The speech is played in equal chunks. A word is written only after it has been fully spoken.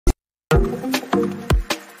Welcome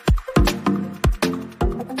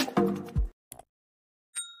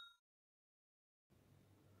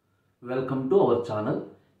to our channel.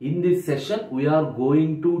 In this session, we are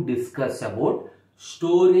going to discuss about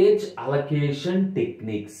storage allocation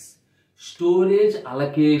techniques. Storage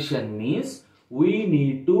allocation means we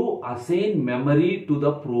need to assign memory to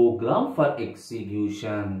the program for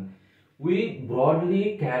execution. We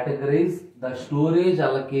broadly categorize the storage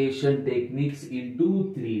allocation techniques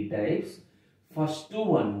into three types. First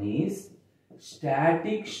one is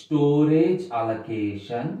static storage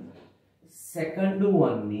allocation. Second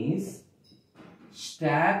one is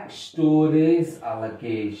stack storage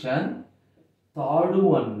allocation. Third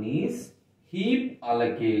one is heap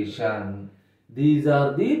allocation. These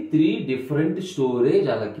are the three different storage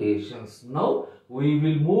allocations. Now we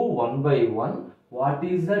will move one by one. What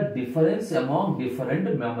is the difference among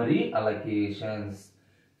different memory allocations?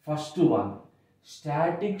 First one,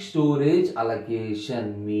 static storage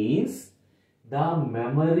allocation means the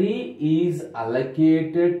memory is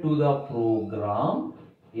allocated to the program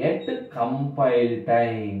at compile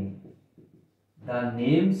time. The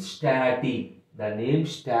name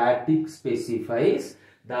static specifies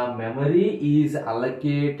the memory is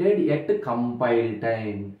allocated at compile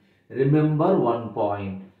time. Remember one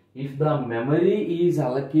point. If the memory is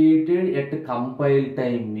allocated at compile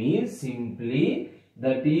time means simply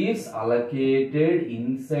that is allocated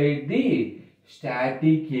inside the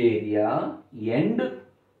static area and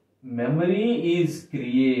memory is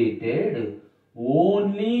created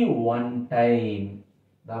only one time.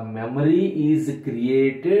 The memory is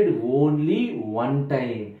created only one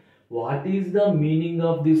time. What is the meaning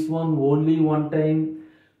of this one, only one time?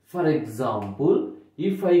 For example,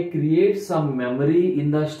 if I create some memory in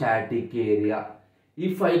the static area,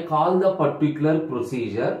 if I call the particular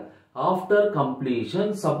procedure, after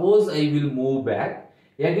completion, suppose I will move back.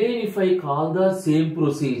 Again, if I call the same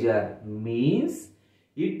procedure, means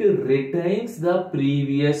it retains the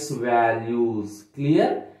previous values.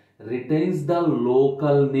 Clear? Retains the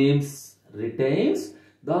local names. Retains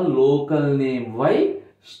the local name. Why?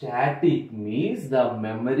 Static means the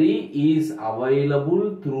memory is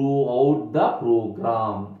available throughout the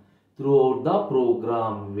program. Throughout the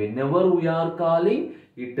program. Whenever we are calling,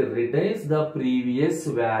 it retains the previous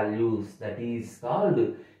values. That is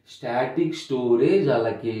called static storage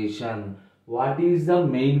allocation. What is the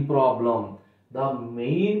main problem? The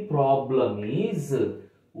main problem is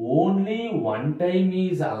only one time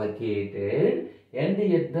is allocated and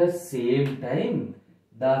at the same time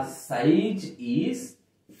the size is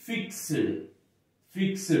fixed.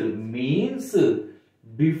 Fixed means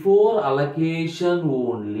before allocation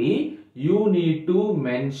only you need to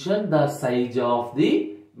mention the size of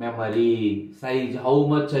the memory. Size, how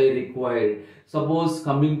much I required. Suppose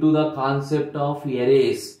coming to the concept of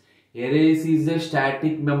arrays. Arrays is a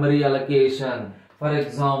static memory allocation. For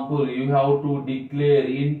example, you have to declare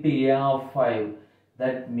int a of 5.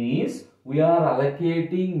 That means we are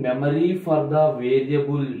allocating memory for the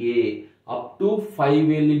variable a up to 5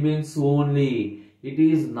 elements only. It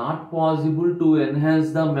is not possible to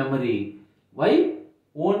enhance the memory. Why?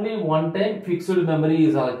 Only one time fixed memory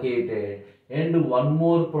is allocated. And one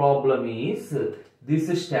more problem is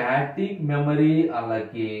this static memory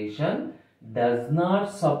allocation does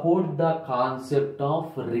not support the concept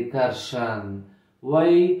of recursion.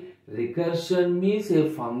 Why? Recursion means a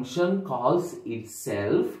function calls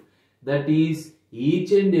itself, that is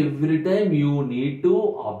each and every time you need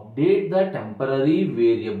to update the temporary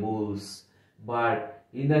variables. But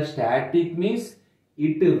in the static means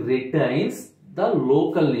it retains the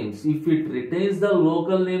local names. If it retains the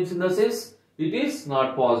local names in the sense, it is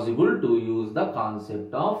not possible to use the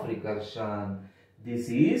concept of recursion. This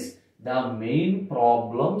is the main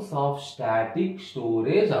problems of static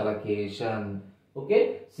storage allocation.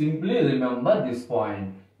 Okay, simply remember this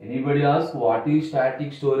point. Anybody ask what is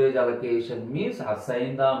static storage allocation means?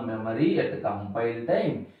 Assign the memory at compile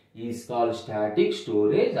time is called static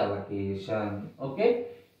storage allocation. Okay,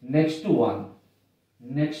 next one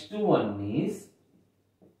is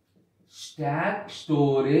stack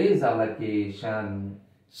storage allocation.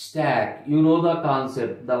 Stack, you know the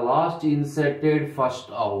concept, the last inserted first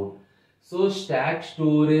out. So stack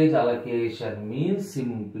storage allocation means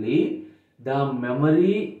simply the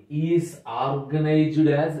memory is organized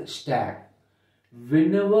as stack.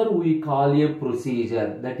 Whenever we call a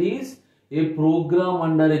procedure, that is a program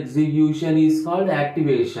under execution, is called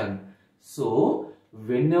activation. So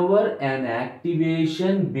whenever an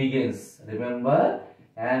activation begins, remember,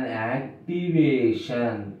 an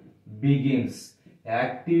activation begins.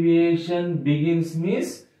 Activation begins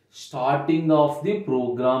means starting of the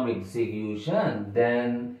program execution.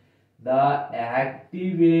 Then the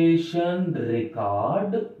activation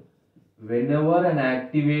record, whenever an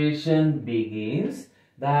activation begins,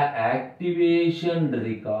 the activation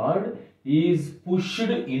record is pushed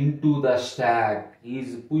into the stack,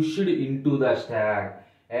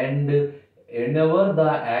 and whenever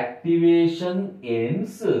the activation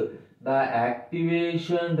ends, the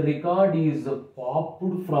activation record is popped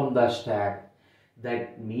from the stack.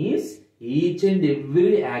 That means each and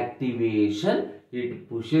every activation, it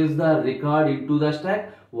pushes the record into the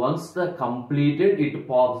stack. Once the completed, it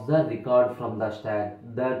pops the record from the stack.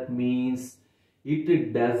 That means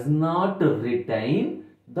it does not retain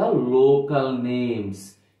the local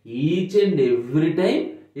names. Each and every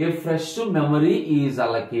time a fresh memory is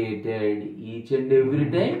allocated. Each and every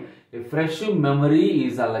time a fresh memory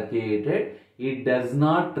is allocated. It does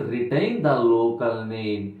not retain the local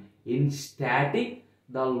name. In static,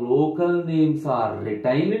 the local names are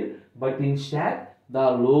retained, but in stack,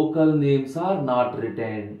 the local names are not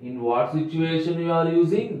retained. In what situation you are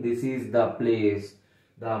using? This is the place.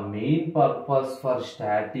 The main purpose for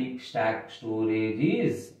static stack storage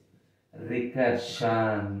is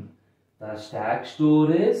recursion. The stack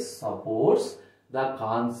storage supports the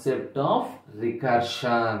concept of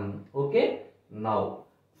recursion. Okay. Now,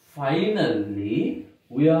 finally,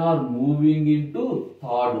 we are moving into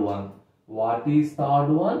third one. What is third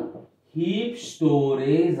one? Heap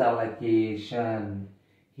storage allocation.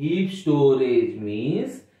 Heap storage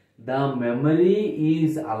means the memory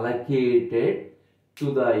is allocated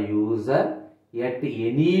to the user at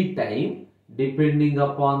any time depending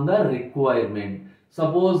upon the requirement.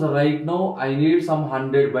 Suppose right now I need some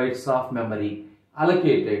 100 bytes of memory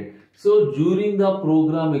allocated. So during the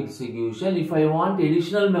program execution, if I want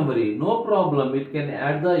additional memory, no problem, it can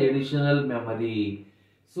add the additional memory.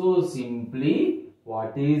 So simply,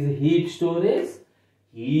 what is heap storage?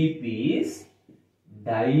 Heap is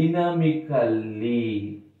dynamically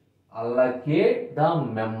allocate the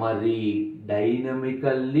memory.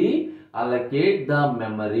 Dynamically allocate the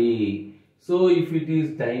memory. So if it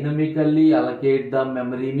is dynamically allocate the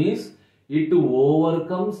memory means it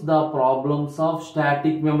overcomes the problems of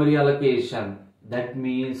static memory allocation. That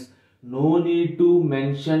means no need to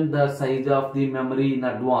mention the size of the memory in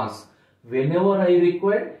advance. Whenever I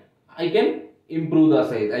require, I can improve the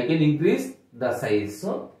size, I can increase the size.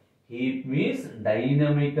 So heap means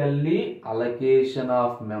dynamically allocation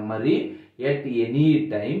of memory at any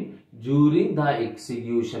time during the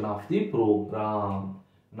execution of the program.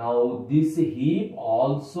 Now this heap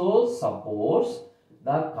also supports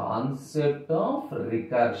the concept of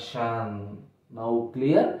recursion. Now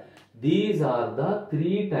clear? These are the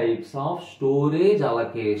three types of storage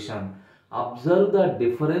allocation. Observe the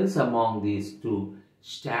difference among these two.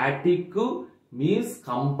 Static means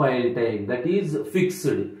compile time, that is fixed.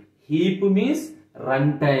 Heap means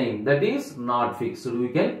runtime, that is not fixed. We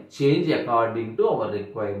can change according to our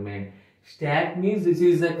requirement. Stack means this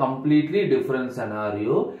is a completely different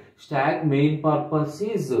scenario. Stack main purpose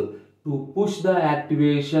is to push the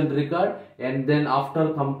activation record, and then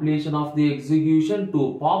after completion of the execution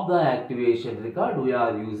to pop the activation record, we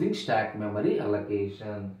are using stack memory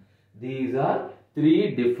allocation. These are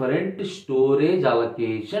three different storage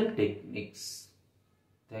allocation techniques.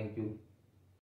 Thank you.